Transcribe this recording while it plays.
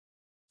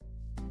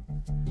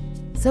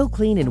So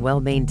clean and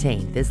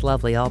well-maintained, this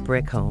lovely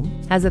all-brick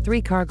home has a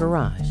 3-car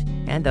garage,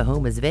 and the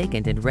home is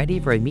vacant and ready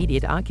for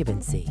immediate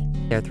occupancy.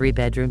 There are 3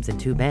 bedrooms and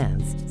 2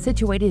 baths,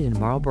 situated in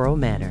Marlborough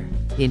Manor.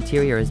 The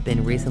interior has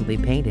been recently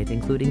painted,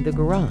 including the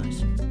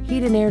garage.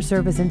 Heat and air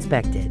service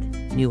inspected.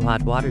 New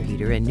hot water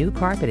heater and new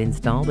carpet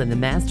installed in the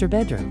master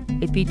bedroom.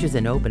 It features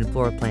an open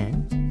floor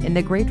plan, and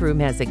the great room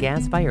has a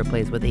gas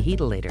fireplace with a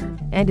heatilator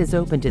and is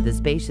open to the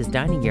spacious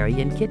dining area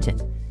and kitchen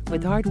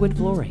with hardwood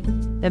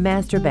flooring. The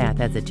master bath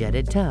has a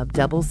jetted tub,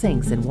 double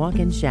sinks, and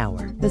walk-in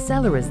shower. The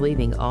cellar is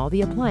leaving all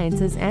the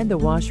appliances and the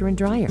washer and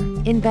dryer.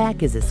 In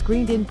back is a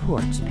screened-in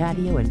porch,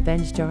 patio, and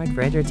fenced yard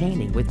for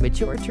entertaining with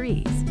mature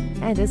trees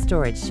and a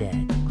storage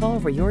shed. Call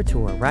for your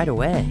tour right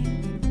away.